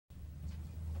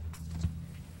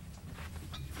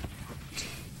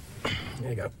Here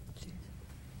you go.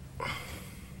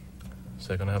 So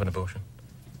you're going to have an abortion?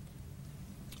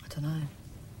 I don't know.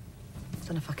 I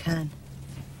don't know if I can.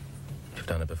 You've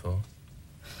done it before?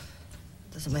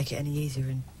 It doesn't make it any easier.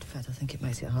 In fact, I think it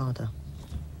makes it harder.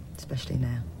 Especially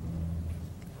now.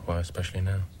 Why especially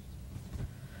now?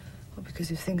 Well,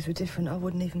 because if things were different, I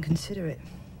wouldn't even consider it.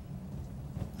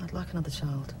 I'd like another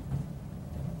child.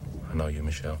 I know you,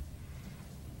 Michelle.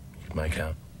 You'd make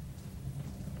out.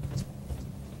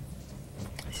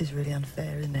 This is really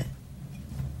unfair, isn't it?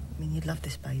 I mean, you'd love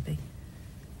this baby.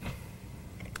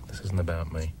 This isn't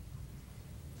about me.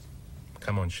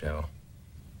 Come on, Shell.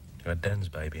 You're Den's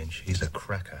baby and she's a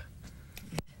cracker.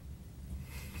 Yeah.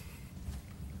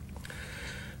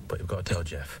 But you've got to tell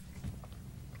Jeff.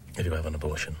 If you have an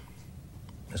abortion.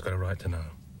 He's got a right to know.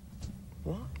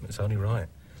 What? It's only right.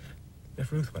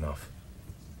 If Ruth went off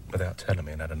without telling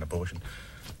me and had an abortion,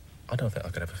 I don't think I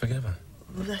could ever forgive her.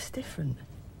 Well, that's different.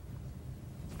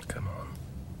 Come on.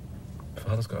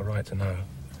 Father's got a right to know.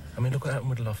 I mean, look what happened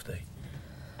with Lofty.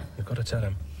 You've got to tell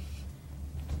him.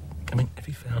 I mean, if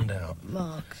he found out...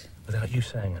 Mark... Without you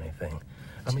saying anything...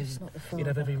 I mean, not the father. You'd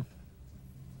have every...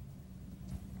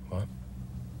 What?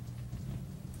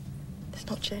 It's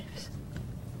not Jeff's.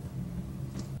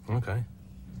 Okay.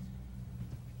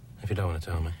 If you don't want to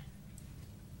tell me.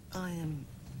 I am...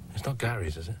 It's not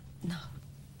Gary's, is it? No.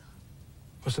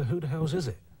 Well, so who the hell's is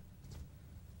it?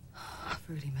 I've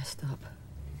really messed up.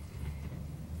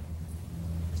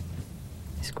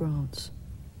 It's Grant's.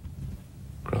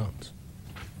 Grant?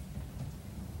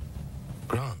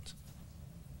 Grant?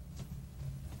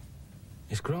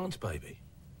 It's Grant's baby?